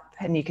make it up,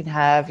 and you can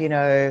have,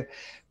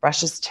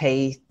 brushes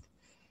teeth,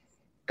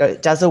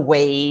 does a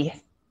wee,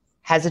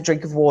 has a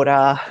drink of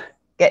water,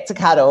 gets a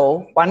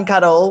cuddle, one,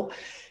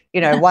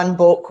 one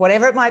book,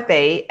 whatever it might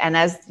be. And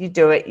as you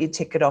do it, you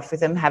tick it off with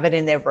them, have it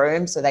in their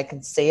room so they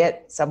can see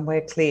it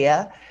somewhere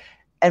clear.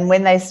 And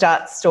when they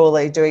start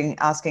stalling,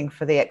 asking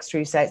for the extra,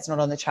 you say it's not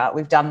on the chart.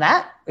 We've done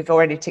that. We've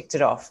already ticked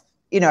it off.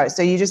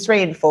 So you're just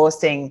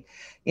reinforcing,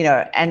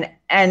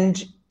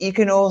 and you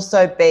can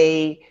also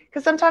be,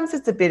 because sometimes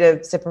it's a bit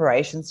of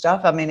separation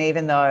stuff. I mean,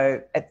 even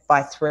though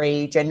by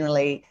 3,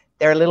 generally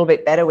they're a little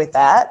bit better with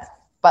that,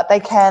 but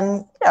they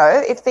can,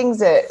 if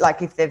things are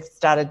like, if they've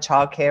started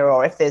childcare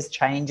or if there's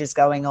changes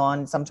going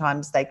on,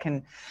 sometimes they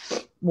can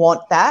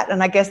want that.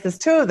 And I guess there's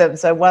 2 of them.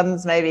 So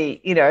one's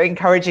maybe,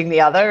 encouraging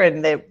the other,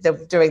 and they're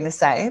doing the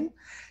same.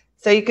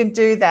 So you can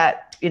do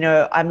that,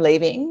 I'm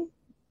leaving,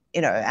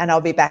 and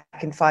I'll be back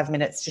in 5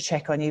 minutes to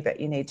check on you, but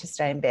you need to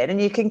stay in bed.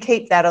 And you can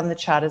keep that on the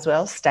chart as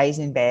well, stays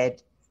in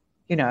bed,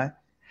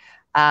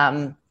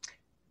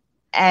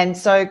 And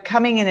so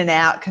coming in and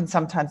out can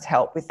sometimes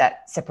help with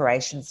that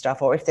separation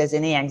stuff, or if there's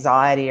any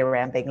anxiety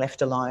around being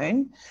left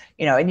alone,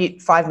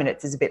 and 5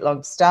 minutes is a bit long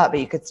to start, but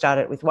you could start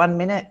it with 1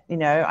 minute,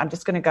 I'm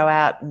just going to go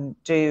out and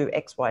do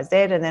X, Y, Z,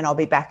 and then I'll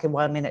be back in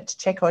 1 minute to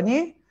check on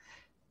you.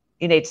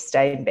 You need to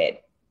stay in bed.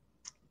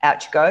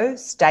 Out you go,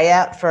 stay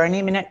out for only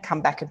a minute,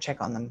 come back and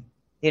check on them,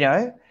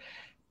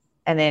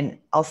 and then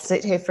I'll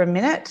sit here for a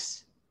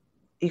minute.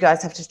 You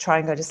guys have to try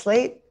and go to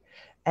sleep.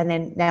 And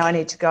then now I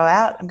need to go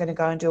out. I'm going to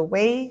go and do a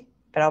wee,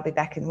 but I'll be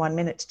back in 1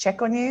 minute to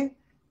check on you.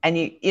 And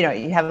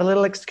you have a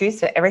little excuse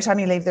for every time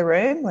you leave the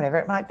room, whatever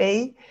it might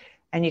be.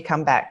 and you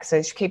come back.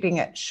 So keeping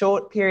it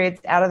short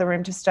periods out of the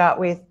room to start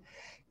with,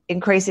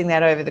 increasing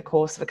that over the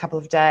course of a couple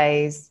of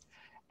days.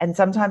 And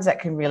sometimes that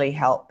can really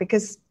help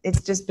because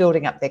it's just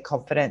building up their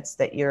confidence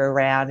that you're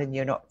around and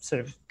you're not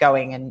sort of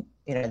going and,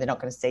 you know, they're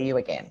not going to see you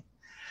again.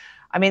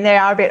 I mean, they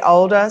are a bit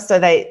older, so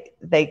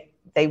they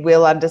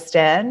will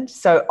understand.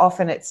 So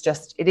often it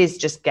is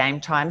just game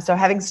time. So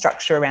having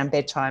structure around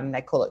bedtime,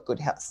 they call it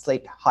good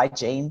sleep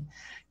hygiene,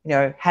 you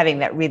know, having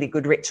that really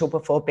good ritual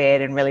before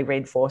bed and really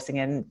reinforcing.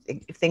 And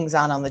if things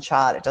aren't on the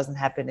chart, it doesn't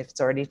happen. If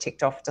it's already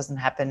ticked off, it doesn't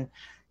happen,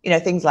 you know,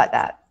 things like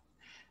that.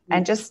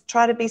 And just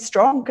try to be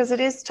strong because it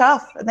is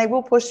tough and they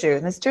will push you.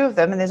 And there's two of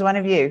them and there's one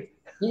of you.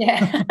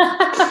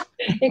 Yeah,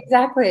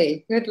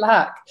 exactly. Good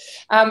luck.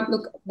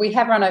 Look, we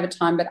have run over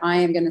time, but I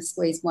am going to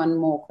squeeze one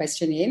more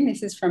question in.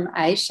 This is from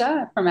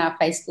Aisha from our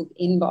Facebook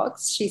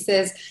inbox. She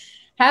says,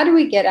 how do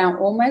we get our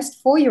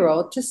almost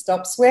 4-year-old to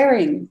stop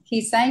swearing?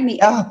 He's saying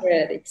the F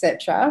word,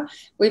 etc.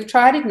 We've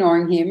tried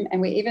ignoring him and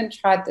we even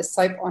tried the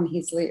soap on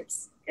his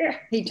lips.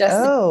 He just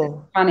thinks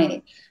it's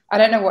funny. I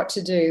don't know what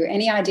to do.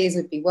 Any ideas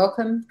would be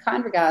welcome.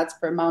 Kind regards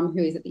for a mum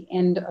who is at the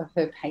end of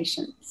her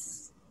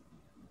patience.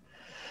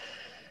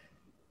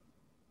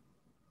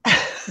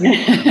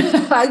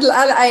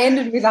 I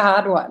ended with a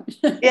hard one.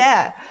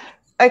 Yeah.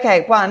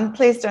 Okay. 1,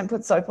 please don't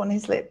put soap on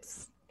his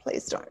lips.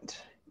 Please don't.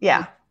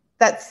 Yeah.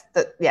 That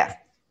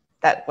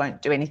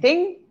won't do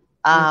anything.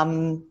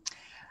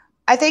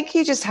 I think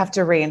you just have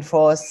to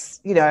reinforce,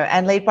 you know,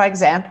 and lead by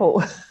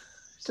example.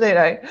 So, you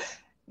know,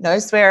 no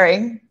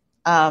swearing,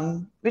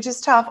 which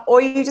is tough.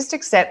 Or you just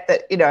accept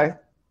that, you know,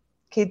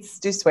 kids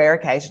do swear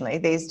occasionally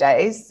these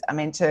days. I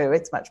mean, too,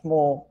 it's much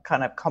more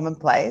kind of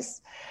commonplace.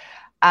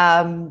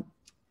 But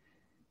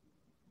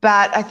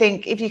I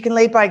think if you can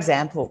lead by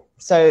example,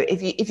 so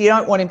if you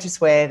don't want him to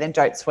swear, then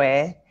don't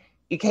swear.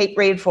 You keep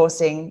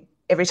reinforcing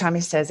every time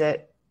he says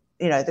it,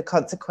 you know, the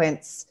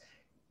consequence,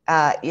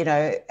 you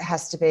know,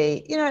 has to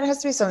be, you know, it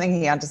has to be something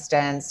he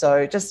understands.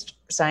 So just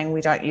saying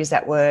we don't use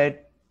that word,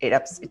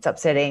 it's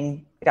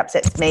upsetting, it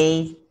upsets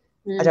me,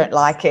 I don't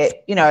like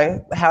it, you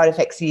know, how it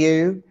affects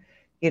you,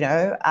 you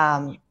know,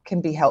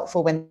 can be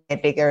helpful when they're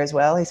bigger as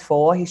well. He's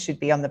 4, he should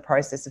be on the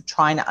process of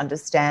trying to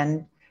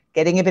understand,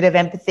 getting a bit of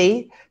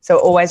empathy. So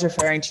always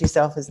referring to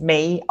yourself as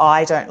me,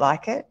 I don't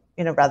like it,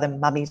 you know, rather than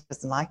mummy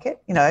doesn't like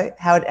it, you know,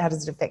 how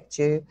does it affect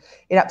you?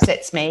 It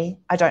upsets me,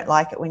 I don't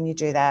like it when you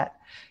do that.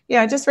 You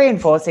know, just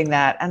reinforcing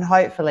that and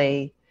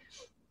hopefully,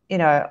 you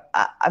know,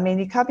 I mean,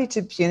 you can't be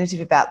too punitive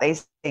about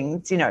these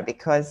things, you know,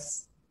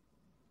 because,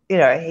 you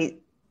know,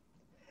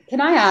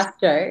 Can I ask,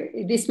 Jo,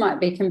 this might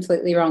be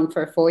completely wrong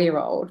for a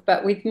 4-year-old,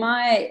 but with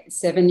my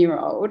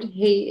 7-year-old,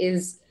 he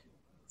is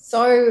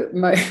so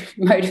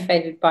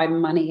motivated by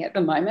money at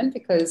the moment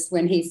because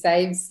when he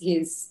saves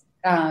his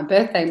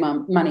birthday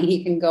money,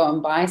 he can go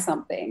and buy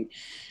something.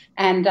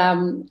 And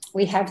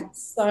we've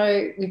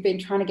been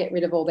trying to get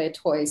rid of all their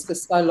toys for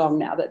so long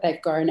now that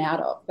they've grown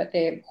out of, but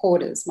they're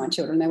hoarders, my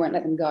children, they won't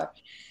let them go.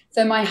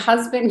 So my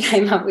husband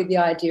came up with the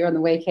idea on the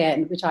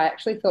weekend, which I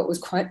actually thought was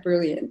quite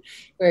brilliant,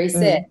 where he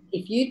said,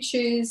 if you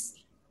choose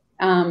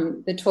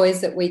the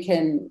toys that we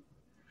can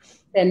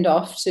send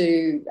off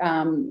to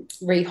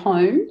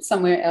rehome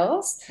somewhere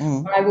else,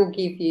 I will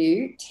give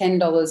you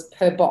 $10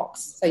 per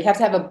box. So you have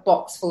to have a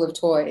box full of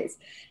toys.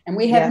 And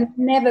we have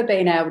never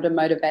been able to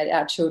motivate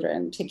our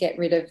children to get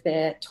rid of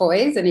their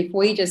toys. And if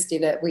we just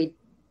did it, we'd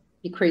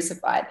be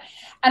crucified.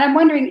 And I'm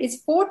wondering,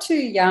 is 4 too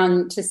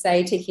young to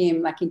say to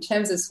him, like in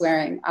terms of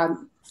swearing,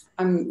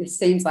 this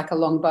seems like a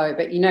long bow,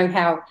 but you know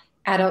how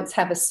adults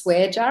have a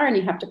swear jar and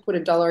you have to put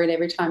 $1 in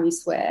every time you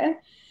swear?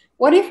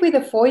 What if with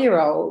a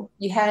 4-year-old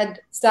you had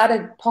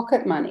started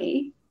pocket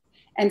money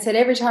and said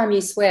every time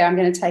you swear, I'm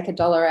going to take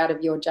 $1 out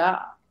of your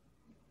jar?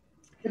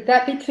 Would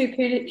that be too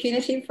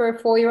punitive for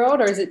a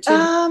 4-year-old, or is it too?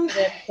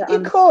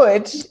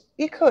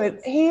 You could.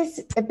 He's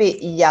a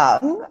bit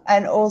young,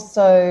 and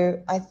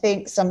also I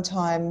think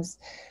sometimes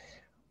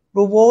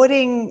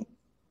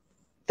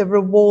the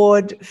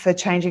reward for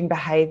changing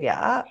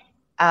behaviour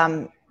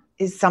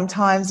is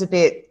sometimes a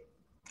bit,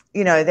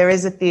 you know, there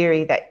is a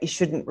theory that you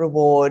shouldn't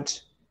reward,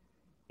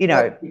 you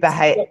know,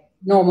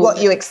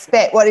 what you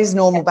expect, what is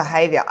normal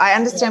behaviour. I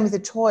understand with the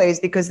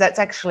toys because that's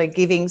actually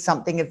giving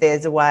something of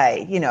theirs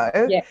away, you know.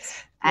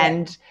 Yes.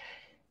 And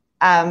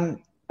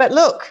but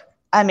look,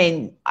 I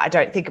mean, I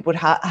don't think it would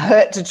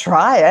hurt to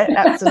try it.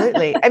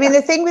 Absolutely. I mean,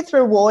 the thing with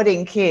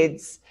rewarding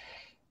kids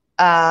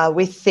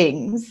with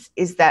things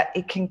is that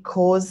it can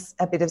cause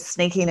a bit of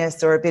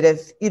sneakiness or a bit of,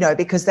 you know,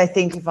 because they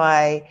think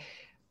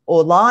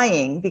or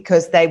lying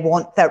because they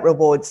want that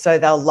reward, so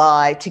they'll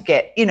lie to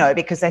get, you know,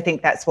 because they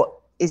think that's what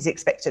is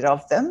expected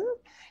of them,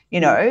 you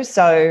know.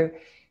 So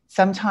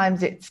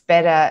sometimes it's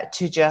better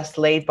to just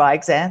lead by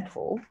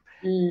example.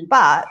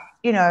 But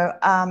you know,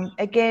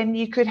 again,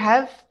 you could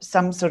have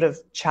some sort of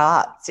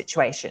chart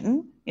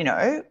situation, you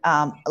know,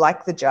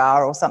 like the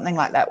jar or something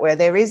like that, where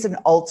there is an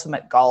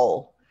ultimate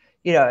goal,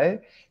 you know,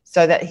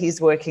 so that he's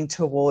working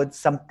towards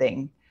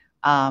something.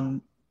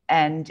 And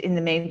and in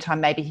the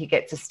meantime, maybe he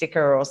gets a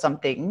sticker or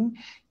something,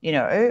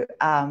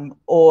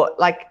 or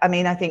like, I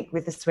mean, I think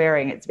with the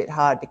swearing, it's a bit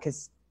hard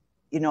because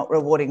you're not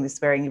rewarding the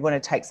swearing. You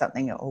want to take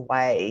something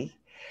away.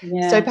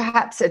 Yeah. So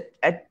perhaps a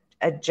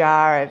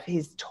jar of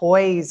his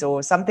toys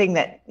or something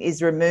that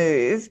is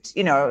removed,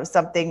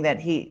 something that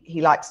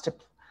he likes to,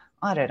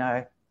 I don't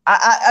know.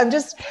 I'm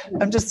just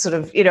sort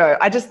of,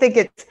 I just think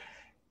it's,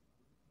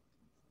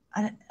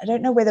 I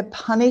don't know whether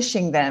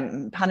punishing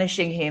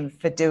him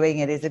for doing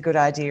it is a good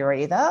idea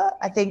either.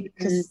 I think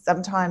because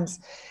sometimes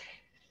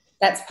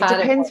that's part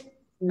of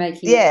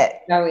making it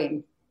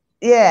going.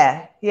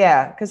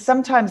 Yeah, because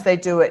sometimes they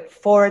do it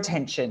for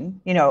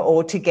attention,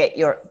 or to get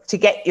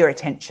your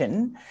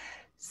attention.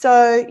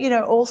 So,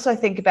 also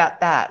think about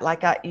that.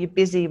 Like, you're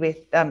busy with,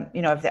 if there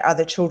are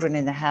other children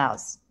in the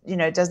house,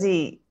 does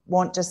he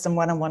want just some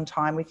one-on-one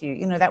time with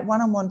you? That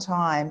one-on-one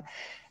time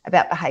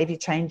about behaviour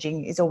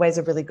changing is always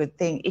a really good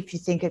thing if you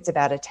think it's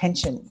about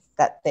attention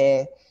that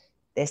they're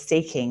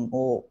seeking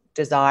or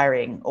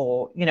desiring,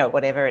 or,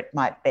 whatever it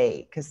might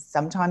be. Because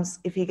sometimes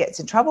if he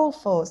gets in trouble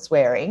for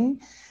swearing,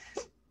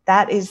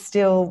 that is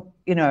still,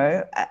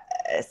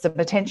 some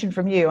attention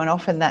from you, and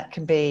often that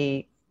can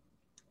be,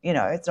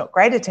 it's not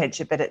great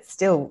attention, but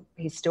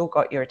he's still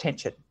got your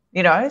attention,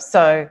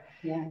 so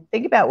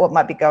think about what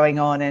might be going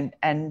on,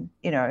 and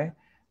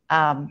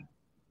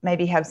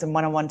maybe have some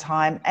one-on-one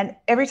time, and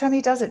every time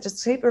he does it,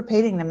 just keep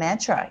repeating the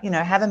mantra,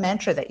 have a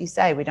mantra that you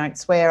say, we don't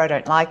swear, I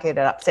don't like it, it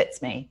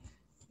upsets me,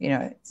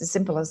 it's as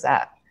simple as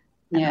that,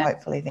 and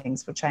hopefully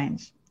things will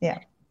change.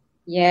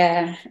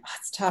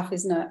 It's tough,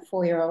 isn't it,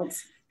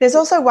 4-year-olds? There's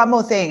also one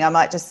more thing I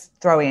might just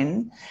throw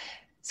in.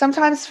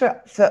 Sometimes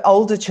for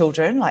older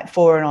children, like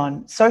 4 and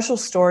on, social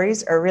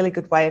stories are a really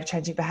good way of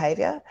changing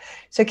behaviour.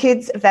 So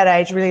kids of that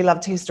age really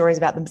love to hear stories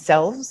about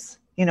themselves,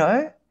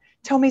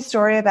 Tell me a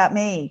story about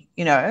me,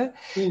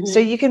 So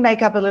you can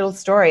make up a little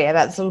story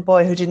about this little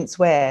boy who didn't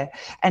swear,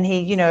 and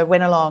he,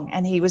 went along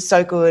and he was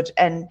so good,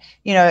 and,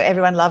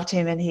 everyone loved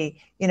him, and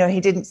he, he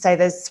didn't say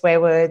those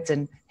swear words,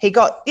 and he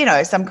got,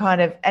 some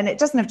kind of, and it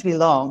doesn't have to be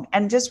long,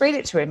 and just read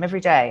it to him every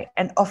day.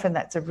 And often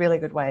that's a really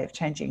good way of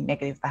changing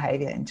negative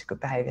behaviour into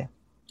good behaviour.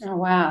 Oh,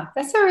 wow.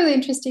 That's a really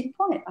interesting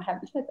point. I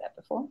haven't heard that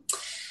before.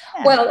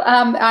 Yeah. Well,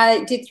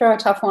 I did throw a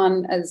tough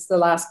one as the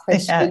last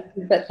question,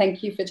 but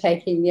thank you for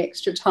taking the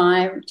extra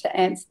time to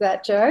answer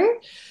that, Jo.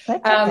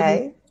 That's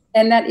okay.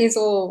 And that is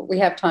all we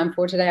have time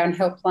for today on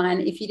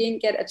Helpline. If you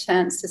didn't get a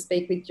chance to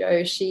speak with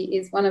Jo, she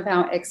is one of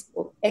our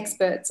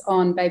experts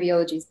on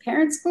Babyology's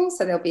Parent School.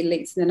 So there'll be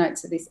links in the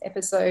notes of this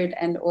episode,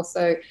 and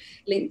also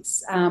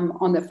links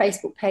on the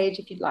Facebook page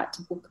if you'd like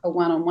to book a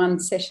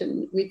one-on-one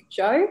session with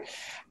Jo.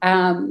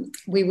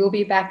 We will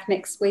be back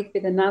next week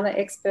with another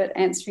expert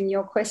answering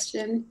your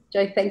question.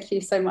 Jo, thank you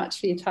so much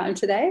for your time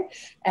today,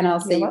 and I'll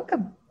see you next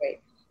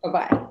week.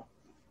 Bye-bye.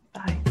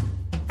 Bye.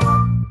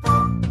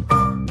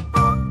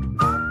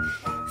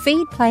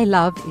 Feed, Play,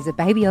 Love is a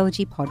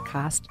Babyology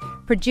podcast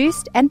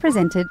produced and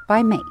presented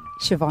by me,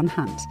 Siobhan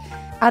Hunt.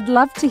 I'd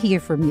love to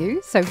hear from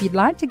you, so if you'd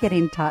like to get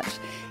in touch,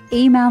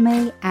 email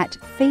me at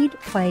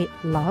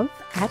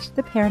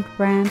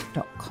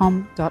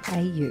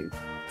feedplaylove@theparentbrand.com.au.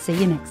 See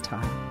you next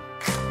time.